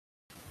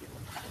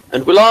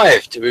And we're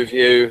live to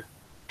review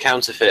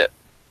Counterfeit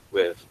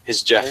with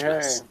his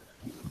Jeffness.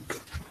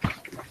 Hey.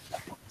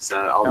 So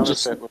I'll Counterfeit,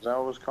 just... was that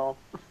what it was called?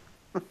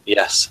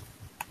 Yes.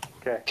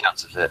 Okay.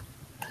 Counterfeit.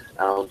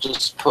 I'll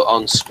just put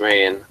on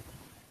screen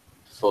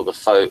for the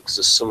folks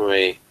a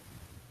summary.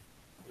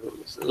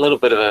 A little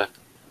bit of a...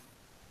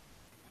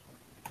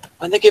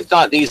 When they give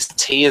like these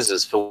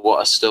teasers for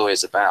what a story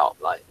is about,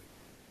 like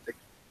they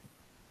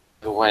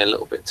give away a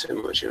little bit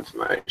too much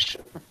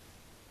information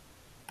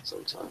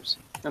sometimes.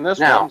 And this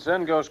Now, one,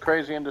 Zen goes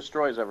crazy and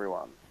destroys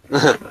everyone.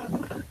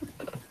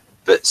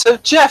 But so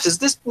Jeff, does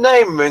this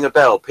name ring a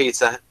bell,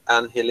 Peter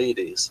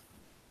Anhelides?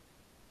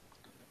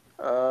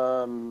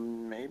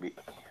 Maybe.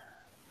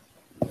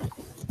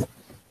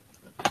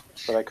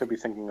 But I could be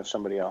thinking of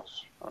somebody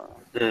else.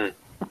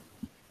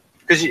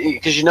 Because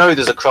you know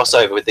there's a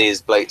crossover with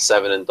these Blake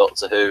 7 and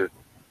Doctor Who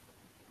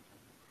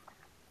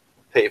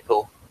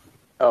people.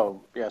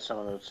 Oh, yeah, some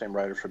of the same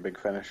writers for Big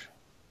Finish.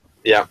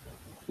 Yeah.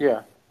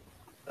 Yeah.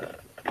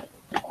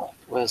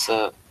 Where's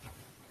that?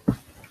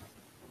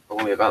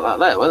 Don't worry about that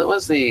there.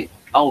 Where's the...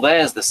 Oh,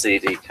 there's the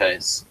CD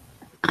case.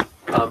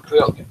 I'm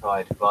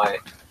preoccupied. Right.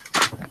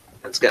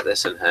 Let's get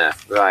this in here.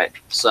 Right.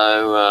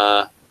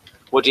 So,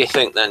 what do you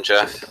think then,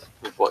 Jeff,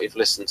 with what you've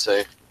listened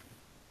to?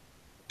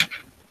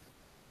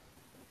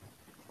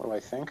 What do I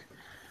think?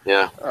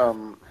 Yeah.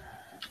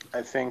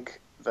 I think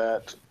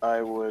that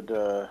I would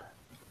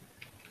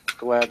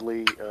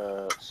gladly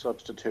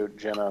substitute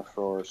Jenna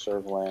for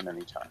Servalan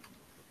anytime.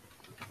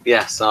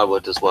 Yes, I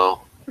would as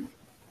well.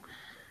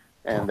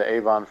 And the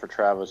Avon for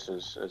Travis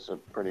is a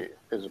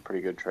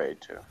pretty good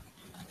trade too.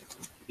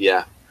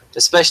 Yeah,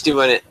 especially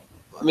when it...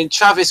 I mean,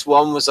 Travis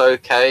 1 was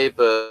okay,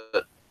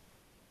 but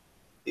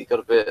he got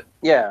a bit...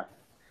 Yeah.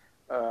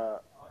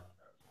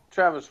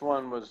 Travis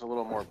 1 was a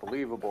little more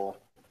believable.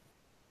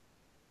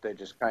 They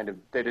just they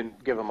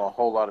didn't give him a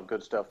whole lot of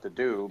good stuff to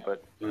do,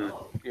 but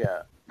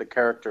yeah, the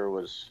character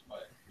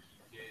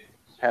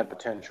had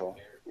potential.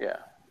 Yeah.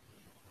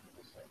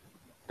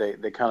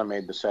 They kind of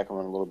made the second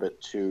one a little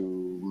bit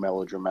too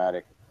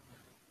melodramatic,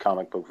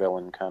 comic book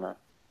villain kind of.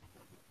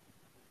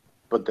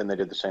 But then they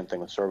did the same thing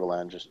with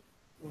Servalan, just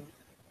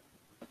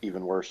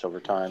even worse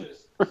over time.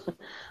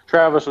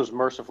 Travis was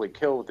mercifully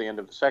killed at the end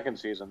of the second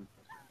season,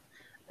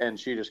 and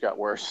she just got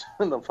worse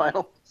in the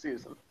final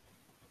season.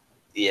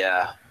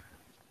 Yeah.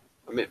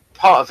 I mean,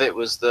 part of it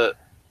was that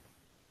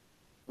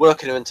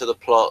working her into the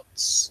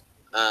plots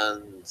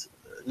and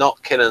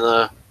not killing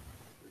her.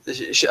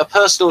 A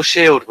personal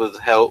shield would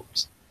have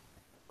helped,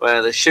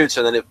 where they shoot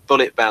her and then a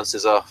bullet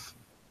bounces off.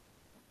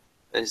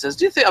 And he says,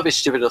 "Do you think I'd be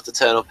stupid enough to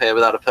turn up here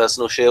without a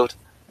personal shield?"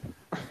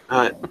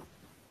 Right.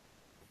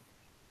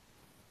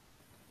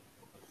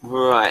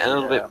 Right, a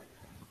little bit.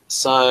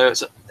 So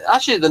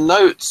actually, the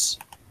notes.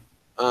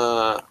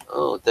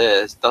 Oh,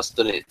 that's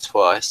done it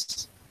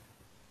twice.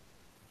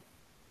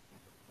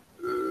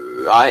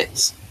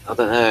 Right. I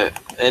don't know.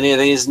 Any of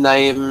these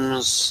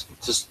names,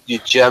 just your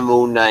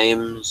general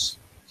names,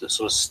 that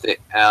sort of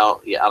stick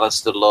out. Your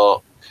Alistair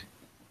Locke.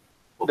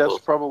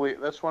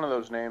 That's one of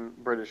those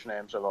British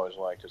names I've always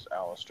liked is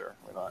Alistair.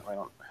 We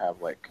don't have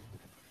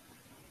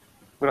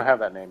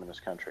that name in this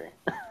country.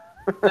 Yeah.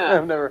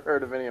 I've never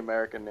heard of any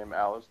American named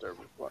Alistair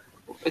before.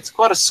 It's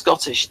quite a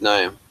Scottish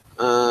name.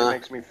 It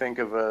makes me think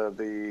of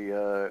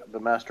the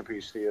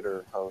Masterpiece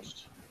Theatre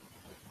host.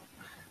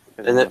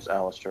 His name was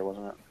Alistair,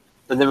 wasn't it?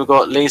 And then we've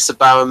got Lisa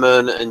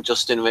Bowerman and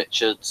Justin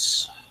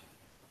Richards.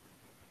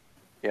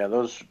 Yeah,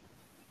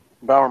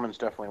 Bowerman's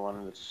definitely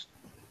one that's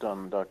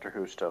done Doctor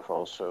Who stuff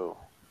also.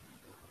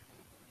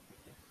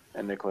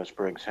 And Nicholas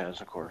Briggs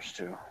has, of course,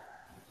 too.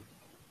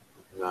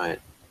 Right.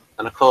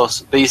 And of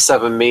course,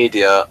 B7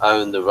 Media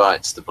own the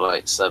rights to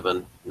Blake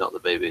 7, not the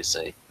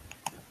BBC.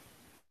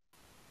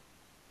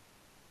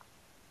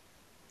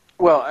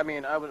 Well, I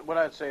mean, what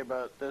I'd say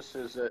about this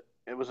is that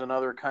it was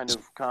another kind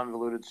of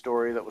convoluted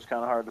story that was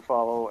kind of hard to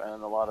follow,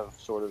 and a lot of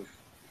sort of,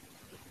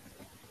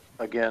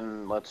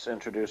 again, let's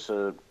introduce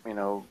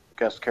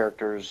guest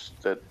characters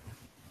that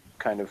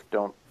kind of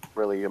don't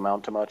really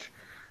amount to much.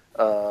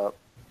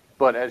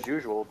 But as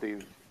usual,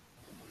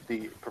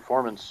 the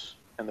performance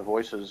and the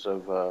voices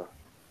of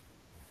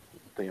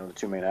the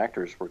two main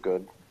actors were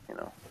good.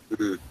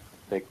 Mm-hmm.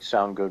 They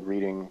sound good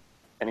reading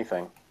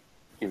anything,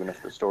 even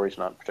if the story's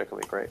not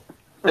particularly great.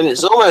 And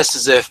it's almost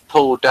as if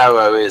Paul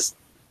Darrow is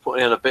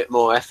putting in a bit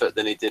more effort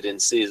than he did in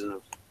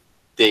season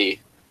D,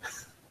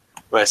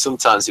 where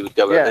sometimes he would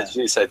go, as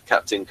you said,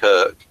 Captain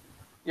Kirk.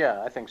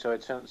 Yeah, I think so.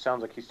 It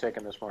sounds like he's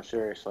taking this more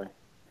seriously,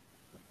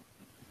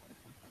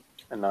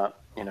 and not,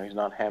 he's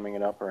not hamming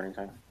it up or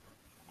anything.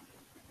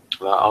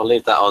 Well, I'll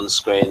leave that on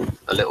screen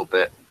a little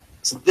bit.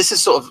 So this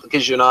is sort of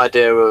gives you an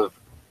idea of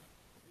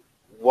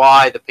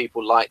why the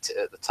people liked it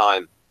at the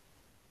time.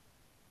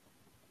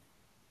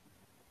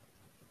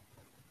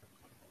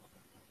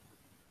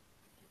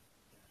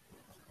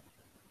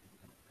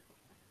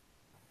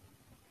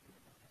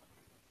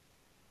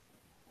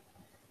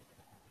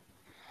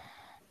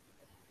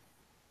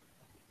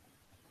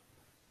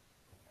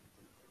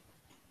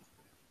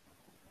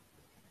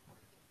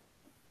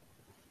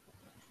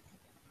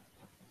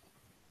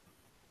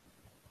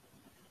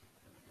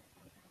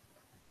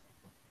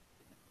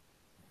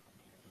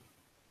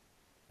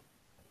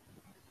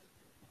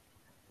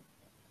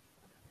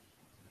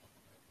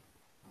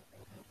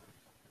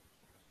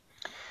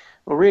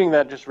 Well, reading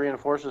that just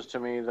reinforces to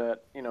me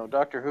that,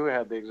 Doctor Who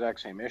had the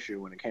exact same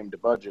issue when it came to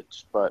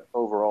budgets, but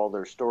overall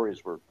their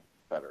stories were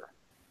better.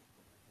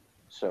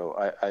 So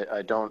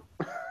I don't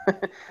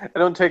I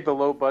don't take the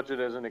low budget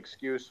as an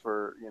excuse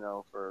for,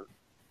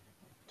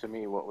 to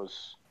me what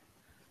was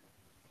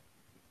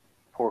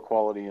poor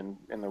quality in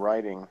the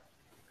writing.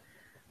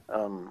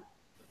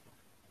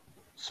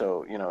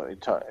 So,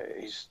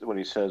 he's what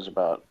he says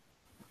about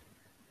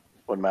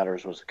what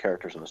matters was the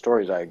characters and the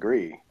stories. I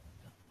agree.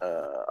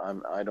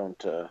 I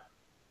don't.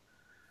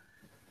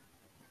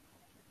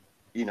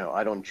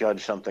 I don't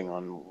judge something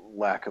on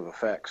lack of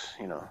effects.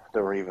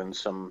 There were even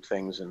some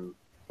things in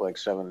like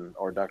Seven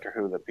or Doctor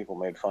Who that people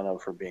made fun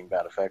of for being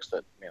bad effects.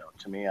 That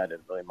to me, I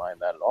didn't really mind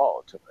that at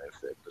all.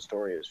 If the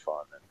story is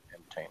fun and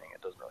entertaining,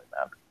 it doesn't really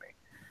matter to me.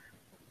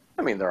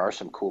 I mean, there are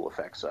some cool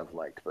effects I've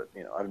liked, but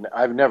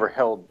I've never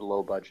held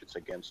low budgets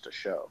against a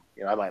show.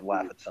 I might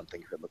laugh at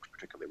something if it looks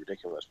particularly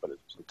ridiculous, but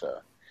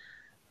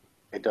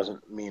it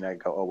doesn't mean I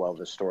go, oh well,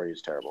 this story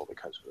is terrible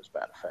because of this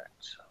bad effect.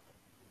 So.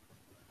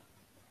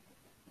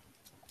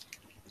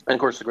 And of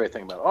course, the great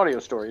thing about audio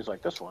stories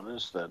like this one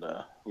is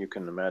that you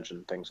can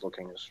imagine things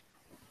looking as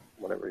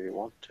whatever you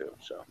want to.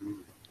 So.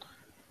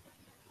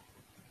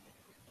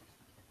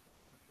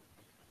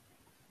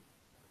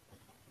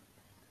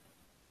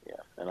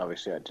 Yeah, and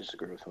obviously I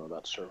disagree with him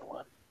about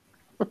Servalan.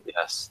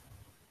 Yes.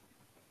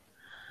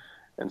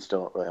 And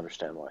still don't really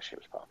understand why she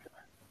was popular.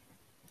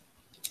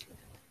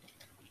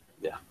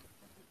 Yeah.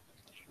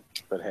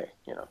 But hey,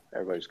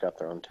 everybody's got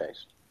their own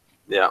taste.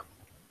 Yeah.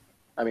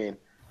 I mean,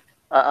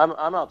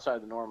 I'm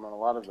outside the norm on a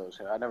lot of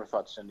those. I never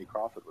thought Cindy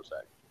Crawford was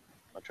that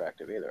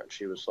attractive either. And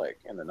she was like,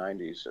 in the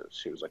 90s,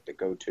 she was like the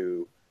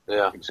go-to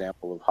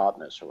example of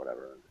hotness or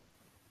whatever.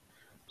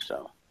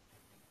 So.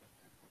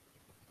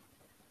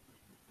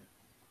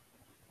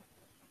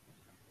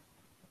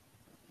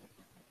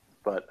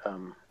 But,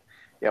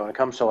 when it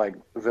comes to like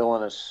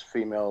villainous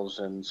females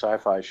in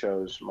sci-fi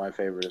shows, my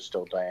favorite is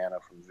still Diana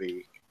from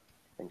V.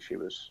 I think she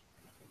was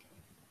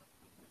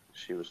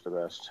the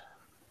best.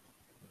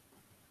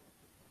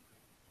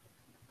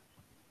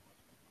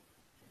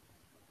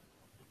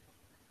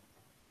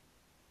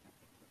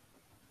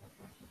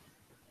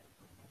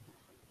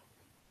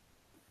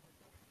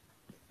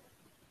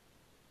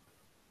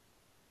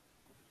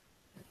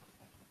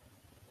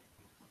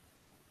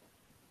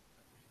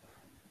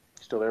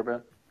 Still there,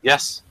 Ben?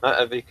 Yes.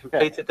 Have you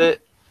completed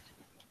it?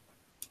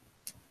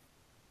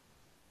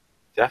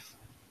 Jeff?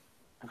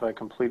 Have I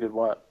completed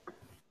what?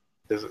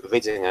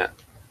 Reading it.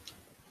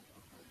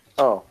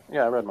 Oh,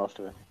 yeah, I read most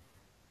of it.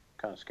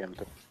 Kind of skimmed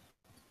through.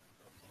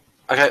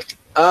 Okay.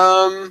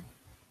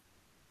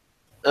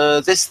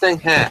 This thing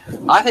here,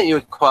 I think you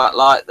would quite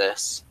like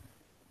this.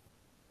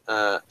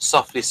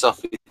 Softly,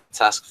 Softly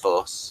Task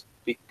Force,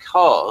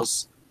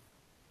 because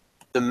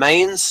the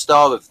main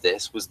star of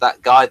this was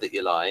that guy that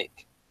you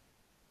like.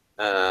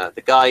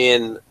 The guy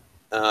in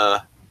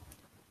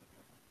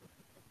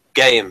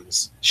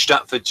Games,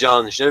 Stratford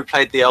Johns. You know, who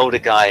played the older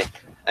guy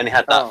and he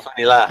had that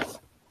funny laugh.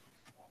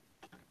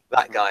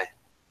 That guy.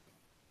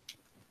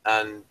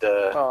 And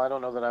well, I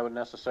don't know that I would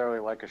necessarily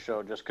like a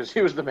show just because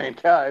he was the main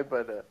guy,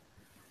 but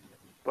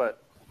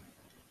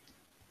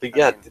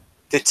yeah,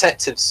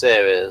 detective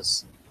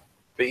series.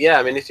 But yeah,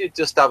 I mean, if you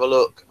just have a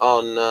look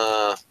on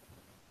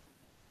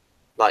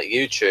like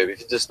YouTube, if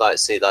you just like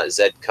see like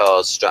Zed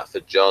Cars,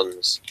 Stratford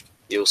Johns,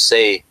 you'll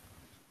see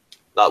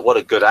like what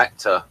a good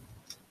actor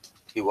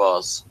he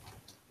was.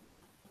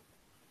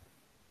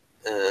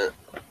 I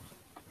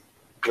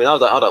mean, I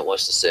don't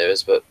watch the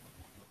series, but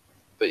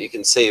you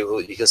can see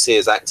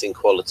his acting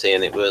quality,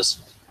 and it was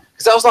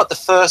because that was like the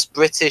first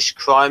British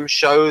crime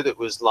show that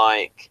was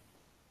like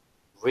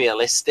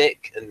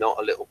realistic and not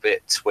a little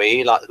bit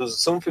twee. Like there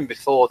was something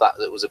before that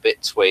was a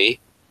bit twee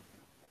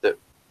that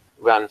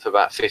ran for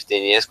about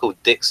 15 years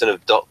called Dixon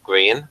of Dock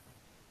Green.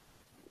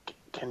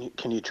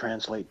 Can you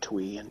translate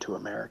twee into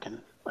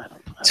American? I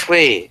don't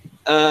twee.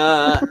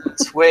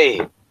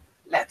 Twee.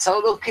 Let's have a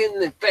look in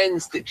the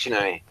Ben's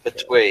dictionary for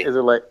twee. Is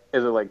it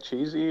like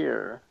cheesy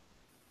or?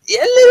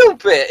 Yeah, a little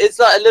bit. It's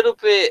like a little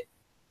bit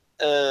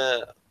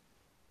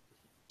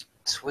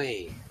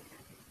twee.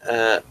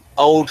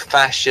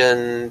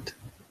 Old-fashioned.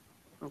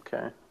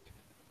 Okay.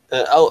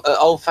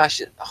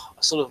 Old-fashioned,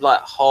 sort of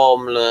like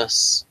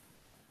harmless,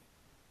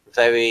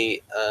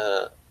 very.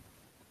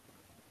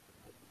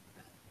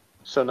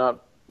 So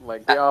not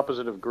like the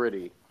opposite of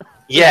gritty.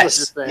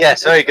 Yes.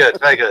 Yes. Very good.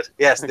 Very good.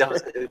 Yes, the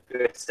opposite of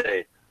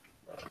gritty.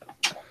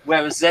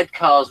 Whereas Z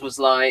Cars was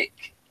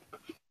like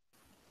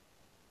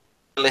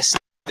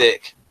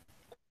realistic,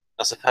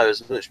 I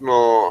suppose, much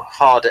more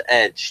harder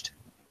edged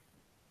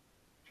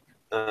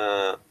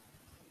for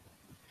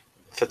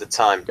the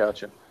time.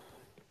 Gotcha.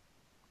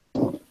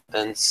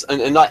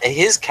 And like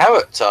his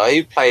character,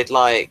 he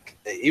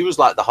was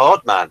like the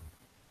hard man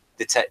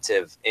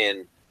detective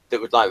that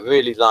would like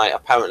really like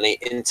apparently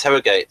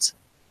interrogate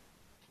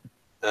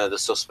the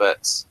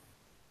suspects.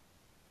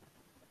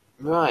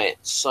 Right,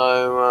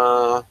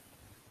 so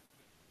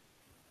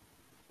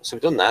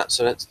we've done that.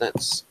 So let's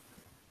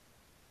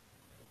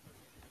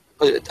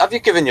Have you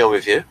given your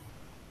review?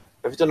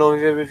 Have you done all of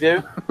your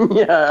review?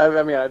 Yeah,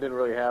 I mean, I didn't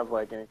really have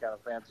like any kind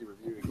of fancy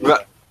review to give.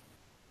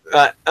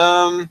 Right.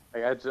 I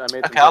made some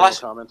Okay, general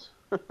comments.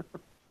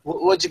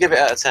 What'd you give it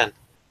out of 10?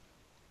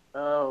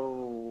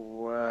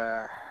 Oh,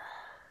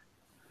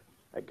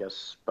 I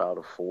guess about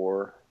a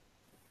 4.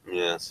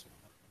 Yes.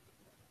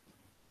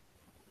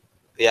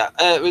 Yeah.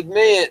 With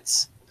me,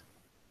 it's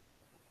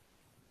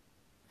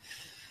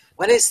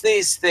when it's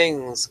these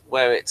things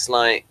where it's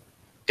like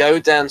go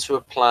down to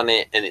a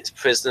planet and it's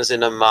prisoners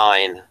in a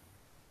mine.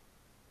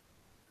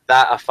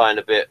 That I find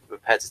a bit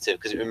repetitive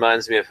because it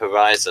reminds me of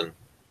Horizon,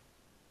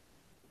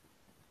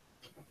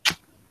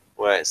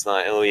 where it's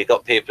like, oh, you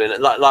got people in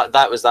it, like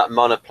that was that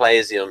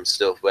monoplasium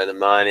stuff where they're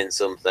mining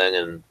something,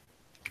 and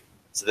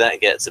so that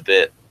gets a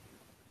bit.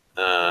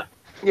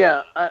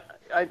 Yeah,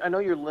 I know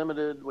you're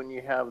limited when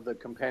you have the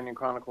companion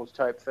Chronicles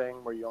type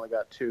thing where you only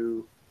got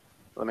 2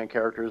 of the main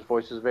characters'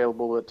 voices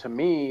available. But to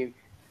me,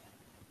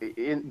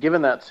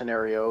 given that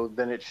scenario,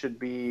 then it should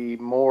be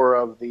more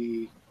of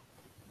the,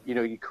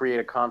 you create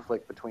a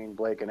conflict between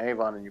Blake and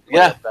Avon, and you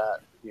play up that.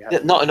 You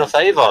have Not enough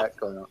Avon.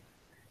 going on.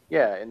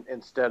 Yeah, and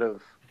instead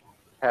of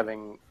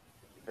having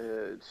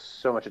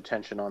so much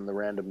attention on the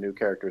random new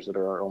characters that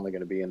are only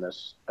going to be in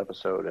this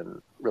episode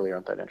and really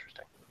aren't that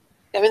interesting.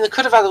 I mean, they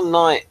could have had them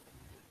like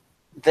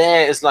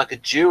there as like a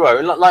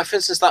duo, like for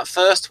instance that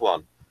first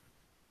one,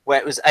 where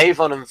it was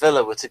Avon and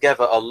Villa were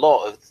together a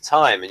lot of the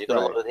time, and you got a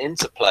lot of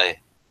interplay.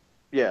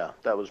 Yeah,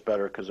 that was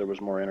better because there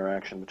was more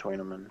interaction between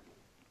them,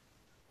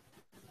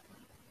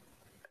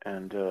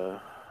 and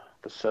the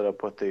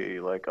setup with the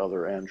like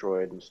other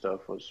android and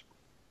stuff was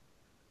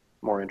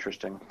more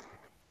interesting.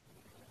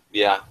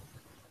 Yeah.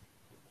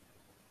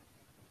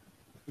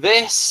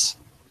 This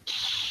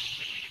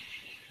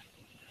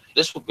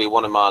would be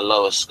one of my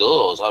lowest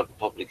scores. I'd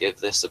probably give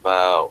this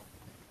about.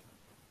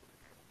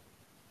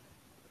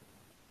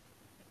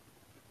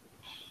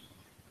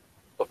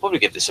 I'd probably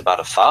give this about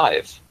a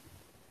 5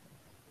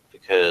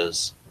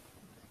 because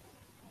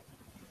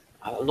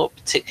I'm not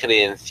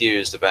particularly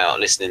enthused about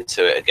listening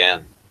to it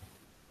again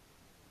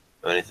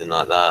or anything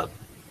like that.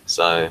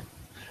 So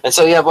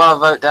yeah, what I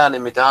wrote down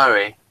in my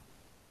diary,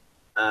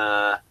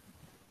 that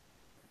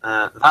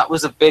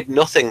was a big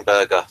nothing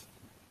burger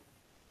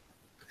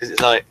because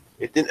it's like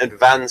it didn't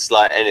advance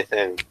like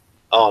anything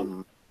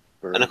on.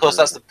 And of course,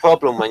 that's the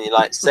problem when you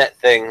like set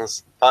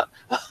things. We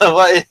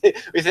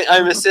think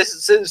Homer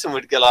Simpson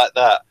would go like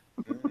that.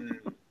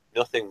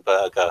 Nothing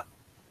burger.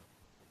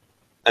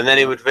 And then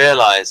he would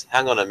realise,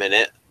 hang on a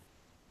minute.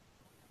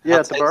 Yeah,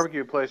 at the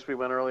barbecue place we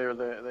went earlier,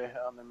 they had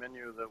on the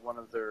menu that one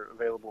of their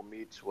available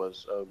meats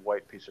was a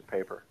white piece of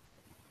paper.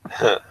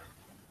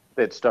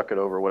 They'd stuck it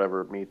over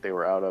whatever meat they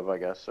were out of, I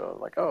guess. So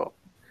like, oh,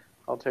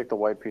 I'll take the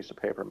white piece of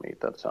paper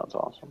meat. That sounds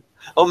awesome.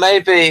 Or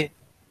maybe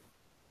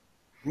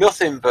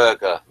nothing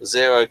burger,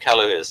 0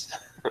 calories.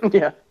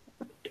 Yeah.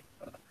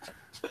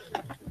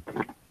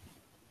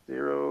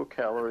 0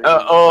 calories,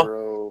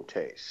 0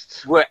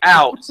 taste. We're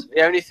out.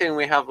 The only thing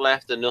we have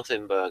left are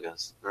nothing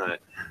burgers. Right.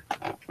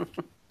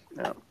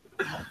 Yeah.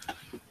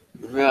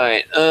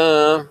 Right.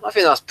 I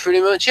think that's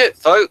pretty much it,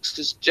 folks,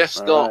 because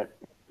Jeff's got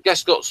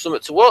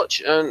something to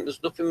watch, and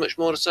there's nothing much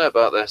more to say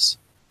about this.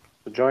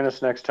 So join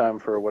us next time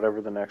for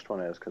whatever the next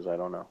one is, because I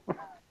don't know.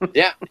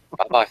 Yeah.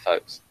 Bye-bye,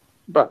 folks.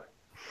 Bye.